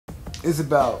It's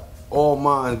about all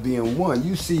minds being one.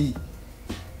 You see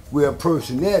where a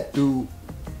person at through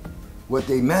what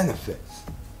they manifest.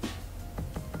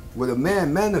 What a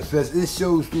man manifests, it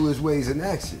shows through his ways and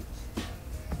actions.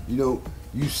 You know,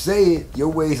 you say it, your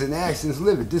ways and actions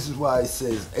live it. This is why it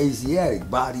says Asiatic,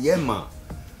 body and mind.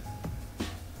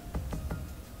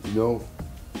 You know,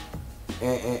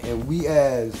 and we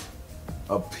as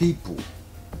a people,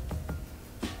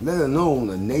 let alone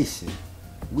a nation,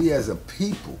 we as a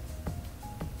people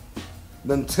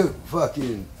done took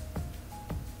fucking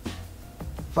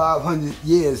 500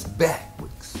 years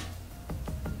backwards.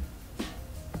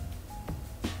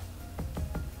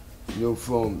 You know,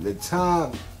 from the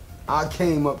time I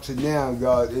came up to now,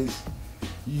 God, is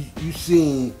you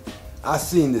seen, I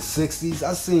seen the 60s,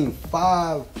 I seen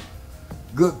 5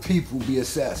 good people be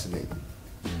assassinated.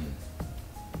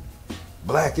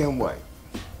 Black and white.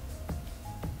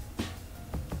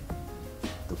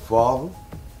 The father,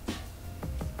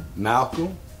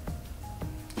 Malcolm,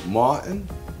 Martin,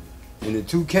 and the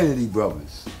 2 Kennedy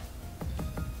brothers.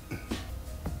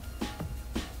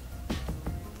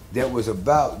 That was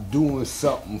about doing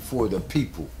something for the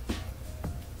people.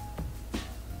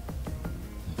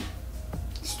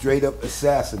 Straight up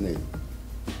assassinated.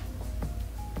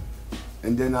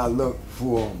 And then I looked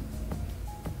for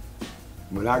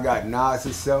when I got knives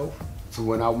itself, to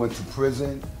when I went to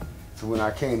prison, to when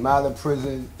I came out of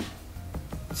prison,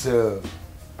 to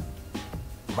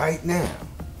right now.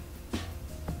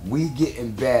 We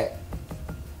getting back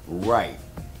right.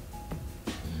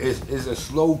 It's a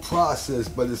slow process,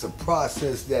 but it's a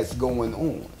process that's going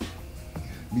on.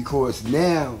 Because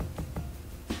now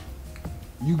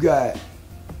you got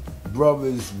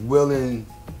brothers willing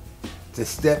to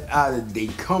step out of their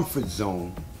comfort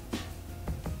zone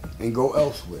and go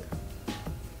elsewhere.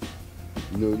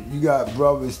 You know, you got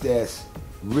brothers that's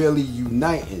really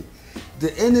uniting.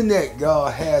 The internet,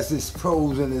 God, has its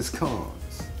pros and its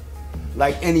cons.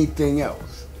 Like anything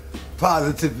else.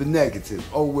 Positive and negative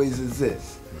always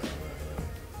exists.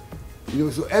 You know,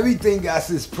 so everything got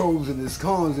its pros and its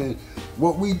cons, and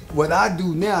what I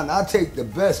do now, and I take the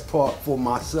best part for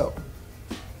myself.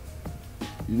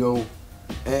 You know,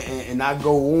 and I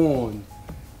go on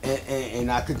and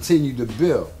I continue to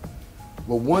build.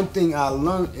 But one thing I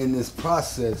learned in this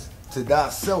process, to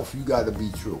thyself, you gotta be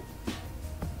true.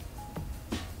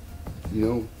 You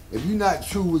know, if you're not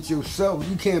true with yourself,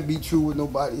 you can't be true with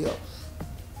nobody else.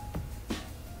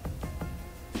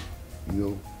 You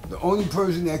know, the only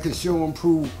person that can show and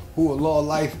prove who a law of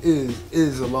life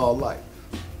is a law of life.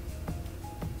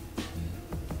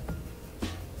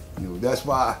 You know, that's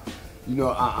why, you know,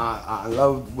 I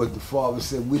love what the Father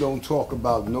said, we don't talk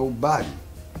about nobody.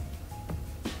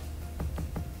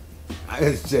 I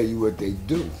just tell you what they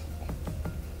do.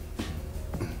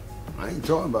 I ain't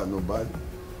talking about nobody.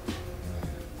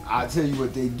 I tell you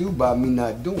what they do by me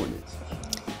not doing it.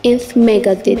 If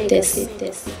Mecca did this.